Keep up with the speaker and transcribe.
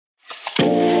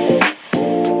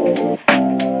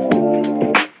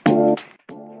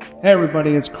Hey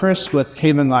everybody, it's Chris with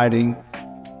Haven Lighting,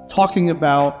 talking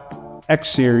about X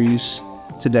Series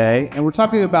today, and we're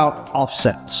talking about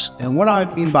offsets. And what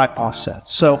I mean by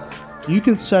offsets, so you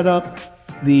can set up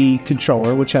the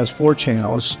controller, which has 4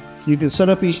 channels. You can set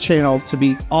up each channel to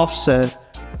be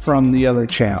offset from the other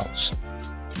channels.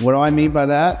 What do I mean by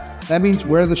that? That means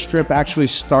where the strip actually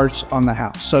starts on the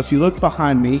house. So if you look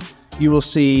behind me, you will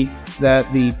see that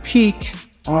the peak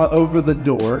over the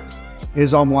door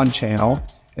is on one channel,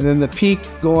 and then the peak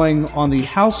going on the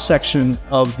house section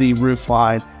of the roof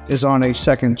line is on a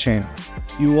second channel.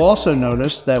 You will also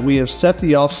notice that we have set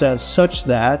the offset such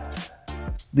that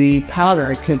the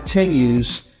pattern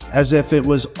continues as if it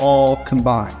was all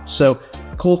combined. So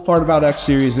the cool part about X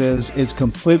Series is it's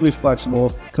completely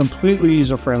flexible, completely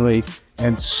user-friendly,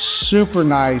 and super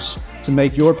nice to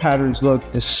make your patterns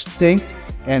look distinct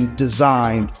and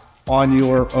designed on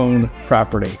your own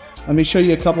property. Let me show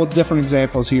you a couple of different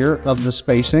examples here of the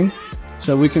spacing.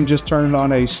 So we can just turn it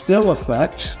on a still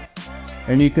effect,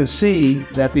 and you can see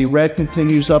that the red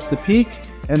continues up the peak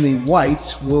and the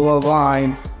whites will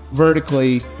align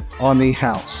vertically on the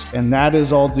house. And that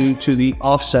is all due to the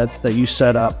offsets that you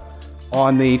set up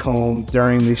on the home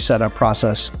during the setup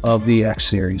process of the X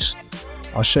Series.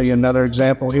 I'll show you another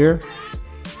example here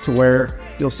to where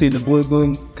you'll see the blue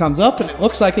bloom comes up and it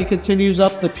looks like it continues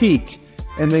up the peak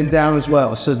and then down as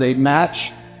well. So they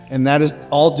match, and that is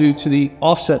all due to the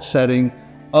offset setting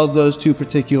of those 2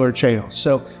 particular channels.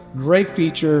 So great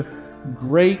feature,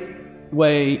 great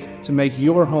way to make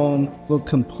your home look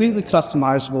completely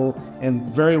customizable and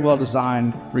very well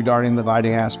designed regarding the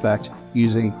lighting aspect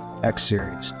using X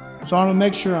Series. So I want to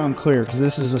make sure I'm clear because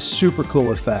this is a super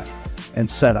cool effect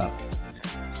and setup.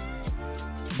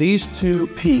 These 2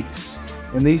 peaks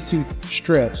and these 2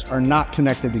 strips are not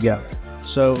connected together.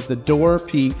 So the door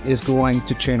peak is going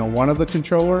to channel 1 of the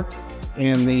controller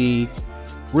and the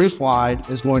roof line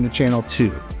is going to channel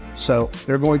 2. So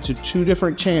they're going to 2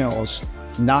 different channels,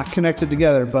 not connected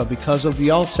together, but because of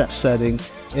the offset setting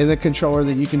in the controller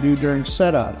that you can do during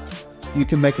setup, you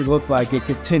can make it look like it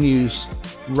continues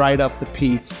right up the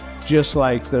peak, just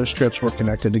like those strips were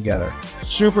connected together.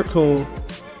 Super cool.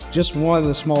 Just one of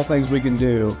the small things we can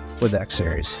do with X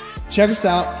Series. Check us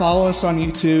out, follow us on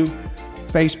YouTube,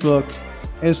 Facebook,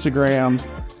 Instagram,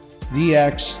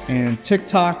 VX, and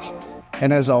TikTok.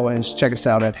 And as always, check us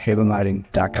out at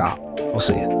havenlighting.com. We'll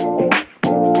see you.